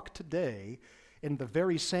to walk today in the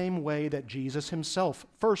very same way that Jesus himself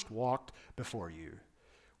first walked before you.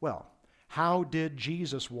 Well, how did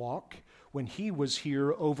Jesus walk when he was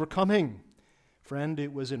here overcoming? Friend,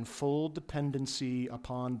 it was in full dependency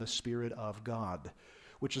upon the Spirit of God,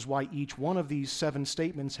 which is why each one of these 7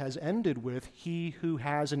 statements has ended with, "He who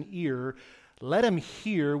has an ear, let him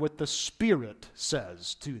hear what the Spirit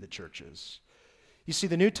says to the churches." You see,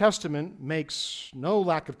 the New Testament makes no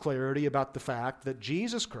lack of clarity about the fact that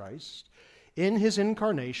Jesus Christ, in his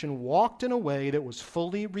incarnation, walked in a way that was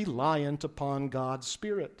fully reliant upon God's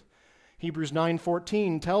Spirit. Hebrews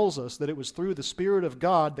 9:14 tells us that it was through the Spirit of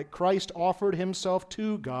God that Christ offered himself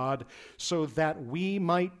to God so that we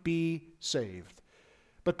might be saved.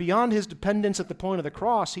 But beyond his dependence at the point of the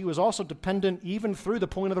cross, he was also dependent even through the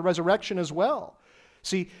point of the resurrection as well.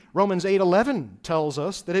 See, Romans 8:11 tells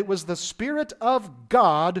us that it was the Spirit of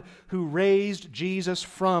God who raised Jesus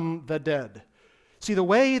from the dead. See, the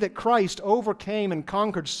way that Christ overcame and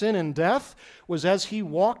conquered sin and death was as he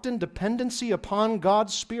walked in dependency upon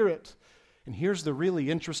God's Spirit. And here's the really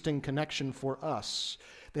interesting connection for us,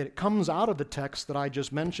 that it comes out of the text that I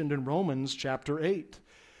just mentioned in Romans chapter 8.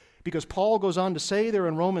 Because Paul goes on to say there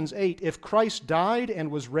in Romans 8, if Christ died and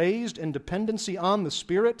was raised in dependency on the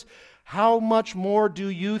Spirit, how much more do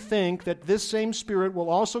you think that this same Spirit will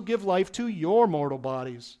also give life to your mortal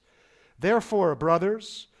bodies? Therefore,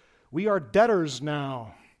 brothers, we are debtors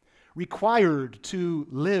now, required to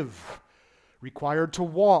live, required to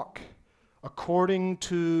walk according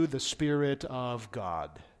to the Spirit of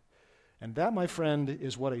God. And that, my friend,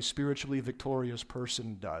 is what a spiritually victorious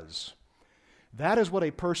person does. That is what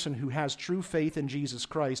a person who has true faith in Jesus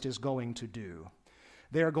Christ is going to do.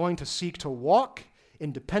 They are going to seek to walk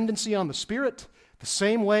in dependency on the Spirit, the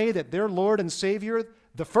same way that their Lord and Savior,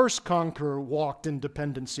 the first conqueror, walked in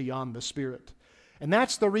dependency on the Spirit. And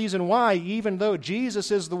that's the reason why, even though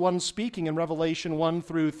Jesus is the one speaking in Revelation 1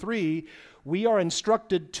 through 3, we are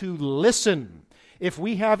instructed to listen if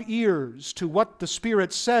we have ears to what the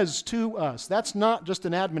Spirit says to us. That's not just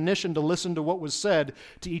an admonition to listen to what was said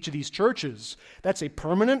to each of these churches. That's a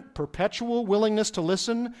permanent, perpetual willingness to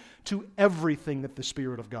listen to everything that the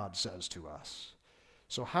Spirit of God says to us.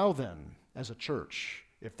 So how then, as a church,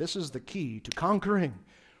 if this is the key to conquering,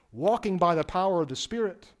 walking by the power of the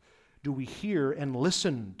Spirit, do we hear and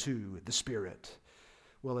listen to the Spirit?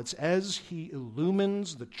 Well, it's as He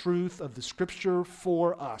illumines the truth of the Scripture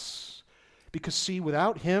for us. Because, see,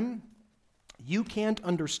 without Him, you can't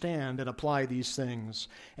understand and apply these things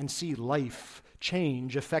and see life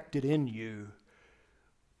change affected in you.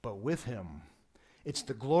 But with Him, it's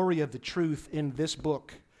the glory of the truth in this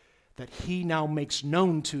book that He now makes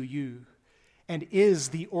known to you and is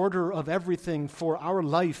the order of everything for our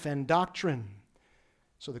life and doctrine.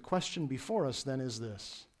 So the question before us then is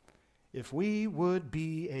this: if we would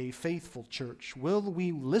be a faithful church, will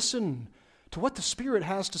we listen to what the Spirit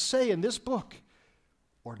has to say in this book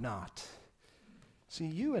or not? See,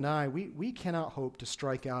 you and I, we cannot hope to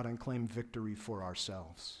strike out and claim victory for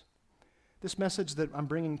ourselves. This message that I'm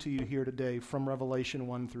bringing to you here today from Revelation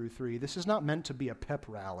 1 through 3, this is not meant to be a pep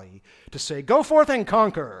rally to say, go forth and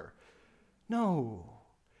conquer. No,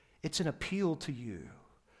 it's an appeal to you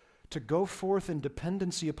to go forth in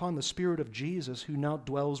dependency upon the Spirit of Jesus who now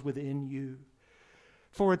dwells within you.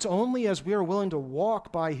 For it's only as we are willing to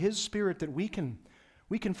walk by His Spirit that we can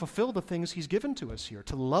fulfill the things He's given to us here,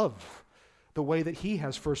 to love the way that He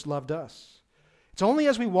has first loved us. It's only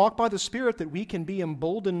as we walk by the Spirit that we can be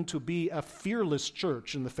emboldened to be a fearless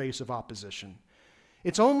church in the face of opposition.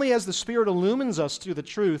 It's only as the Spirit illumines us through the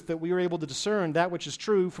truth that we are able to discern that which is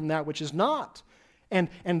true from that which is not, and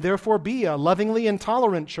therefore be a lovingly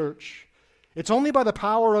intolerant church. It's only by the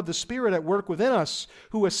power of the Spirit at work within us,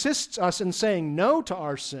 who assists us in saying no to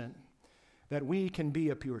our sin, that we can be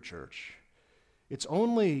a pure church. It's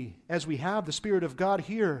only as we have the Spirit of God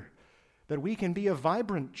here that we can be a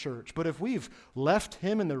vibrant church. But if we've left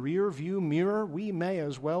Him in the rear view mirror, we may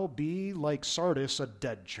as well be like Sardis, a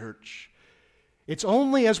dead church. It's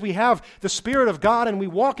only as we have the Spirit of God and we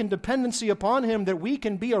walk in dependency upon Him that we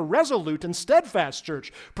can be a resolute and steadfast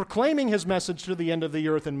church, proclaiming His message to the end of the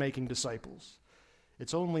earth and making disciples.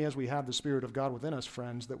 It's only as we have the Spirit of God within us,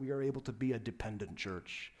 friends, that we are able to be a dependent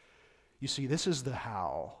church. You see, this is the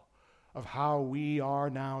how of how we are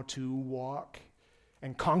now to walk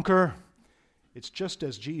and conquer. It's just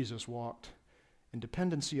as Jesus walked in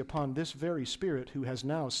dependency upon this very Spirit who has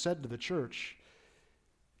now said to the church,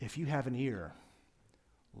 if you have an ear,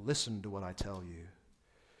 listen to what I tell you.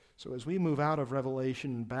 So as we move out of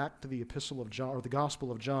Revelation and back to the Epistle of John, or the Gospel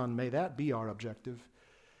of John, may that be our objective.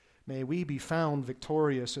 May we be found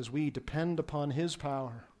victorious as we depend upon His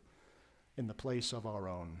power in the place of our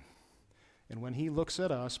own. And when He looks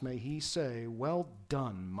at us, may He say, well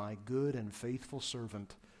done, my good and faithful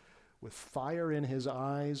servant, with fire in His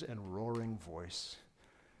eyes and roaring voice.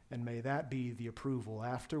 And may that be the approval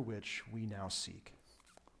after which we now seek.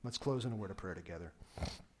 Let's close in a word of prayer together.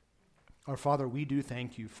 Our Father, we do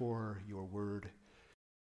thank You for Your word.